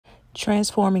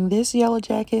Transforming this yellow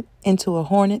jacket into a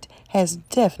hornet has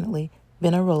definitely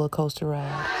been a roller coaster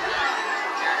ride.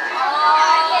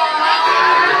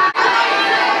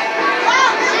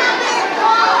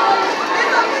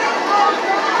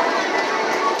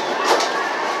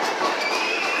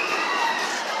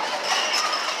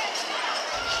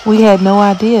 We had no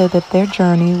idea that their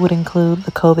journey would include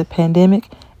the COVID pandemic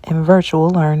and virtual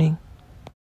learning.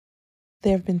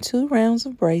 There have been 2 rounds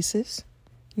of braces.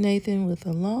 Nathan with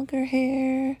the longer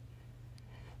hair.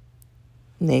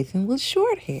 Nathan with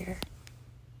short hair.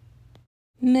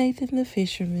 Nathan the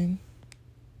fisherman.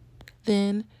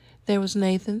 Then there was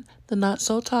Nathan, the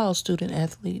not-so-tall student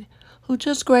athlete, who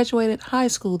just graduated high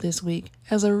school this week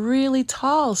as a really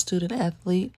tall student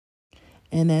athlete.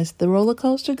 And as the roller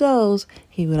coaster goes,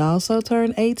 he would also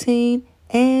turn 18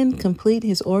 and complete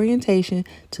his orientation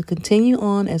to continue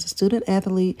on as a student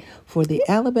athlete for the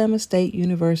Alabama State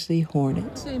University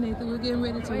Hornets. Hey Nathan, we're getting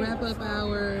ready to wrap up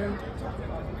our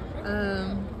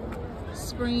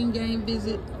spring game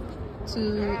visit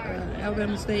to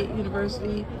Alabama State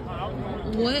University.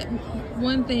 What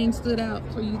one thing stood out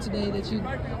for you today that you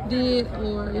did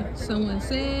or someone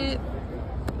said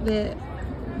that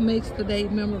makes the day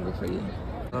memorable for you?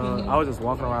 I was just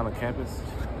walking around the campus,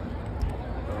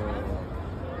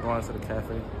 going to the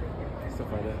cafe, stuff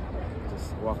like that.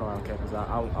 Just walking around campus.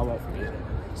 I won't forget it.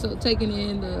 So taking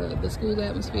in the school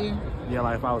atmosphere? Yeah,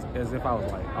 like as if I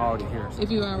was like already here. If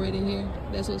you were already here,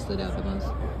 that's what stood out the most?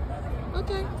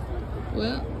 Okay.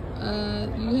 Well,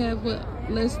 you have what,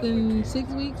 less than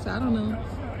 6 weeks? I don't know.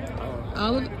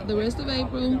 All of the rest of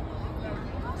April.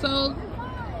 So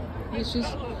it's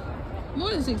just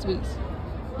more than 6 weeks.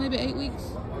 Maybe 8 weeks.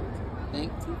 I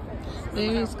think.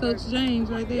 There's Coach James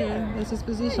right there. That's his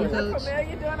position coach.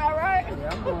 You doing all right?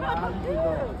 Yeah, I'm doing all right. How you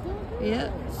doing?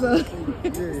 Yeah. So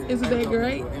isn't that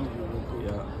great?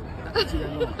 Yeah.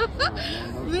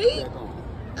 Me?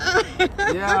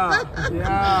 Yeah.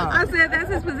 I said that's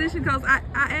his position coach. I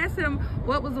asked him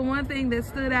what was the one thing that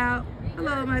stood out.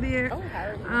 Hello, my dear.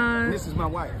 This is my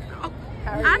wife.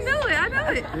 I knew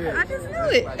it. Yeah. I just knew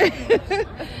it.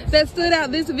 That stood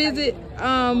out this visit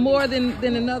more than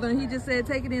another. And he just said,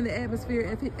 take it in the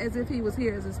atmosphere as if he was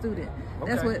here as a student.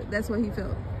 Okay. That's what he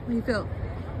felt. He felt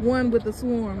one with the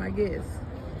swarm, I guess.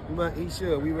 But he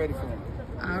should. We ready for him.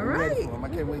 All right. Ready for him. I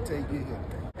can't wait till you get here.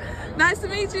 Nice to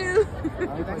meet you.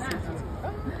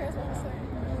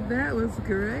 That was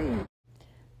great.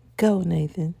 Go,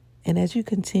 Nathan. And as you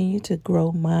continue to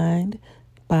grow mind,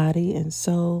 body, and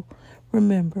soul,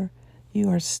 remember, you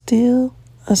are still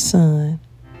a son.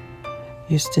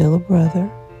 You're still a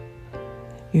brother.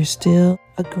 You're still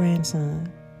a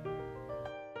grandson.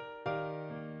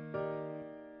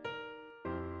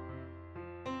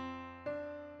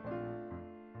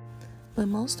 But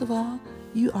most of all,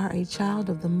 you are a child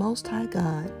of the Most High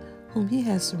God, whom He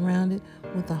has surrounded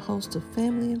with a host of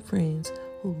family and friends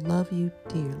who love you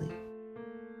dearly.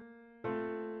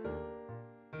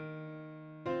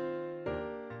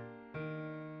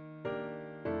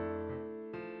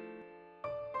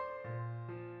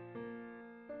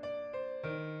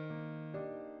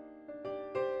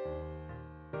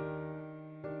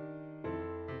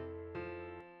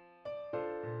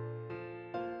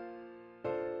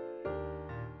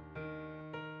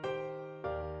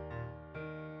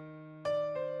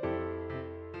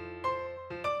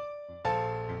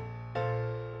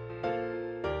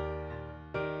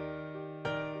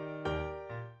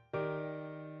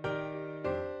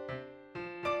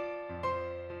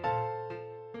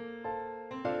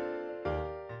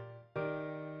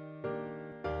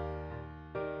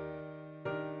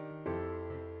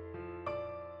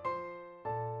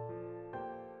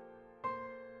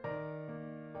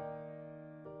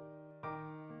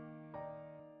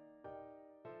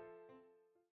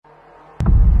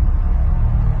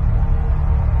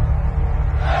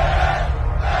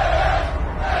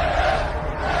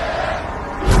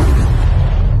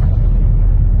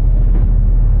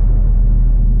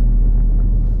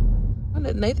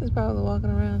 Nathan's probably walking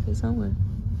around here somewhere.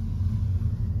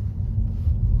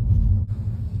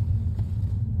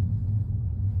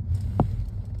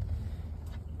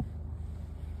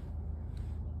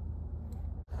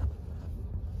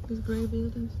 These gray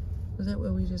buildings? Was that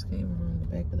where we just came from? The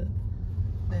back of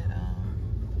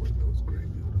What those gray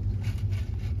buildings?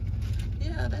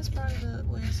 Yeah, that's part of the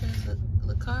where it says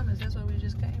the Commons. That's where we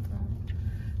just came from.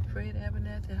 Fred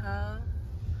Abernathy Hall.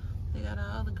 They got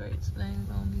all the great things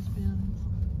on these buildings.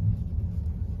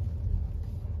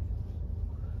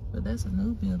 But that's a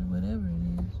new building, whatever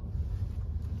it is.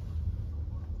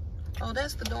 Oh,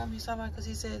 that's the dorm he's talking about because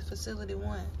he said Facility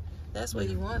 1. That's where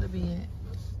he wanted to be at.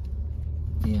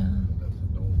 Yeah. That's the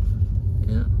dorm.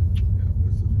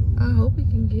 hope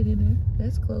we can get in there.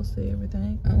 That's close to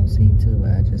everything. I don't see two,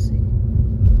 I just see.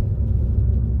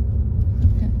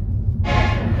 Okay.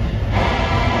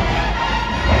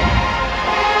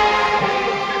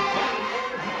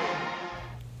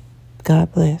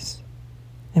 God bless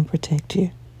and protect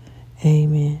you.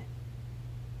 Amen.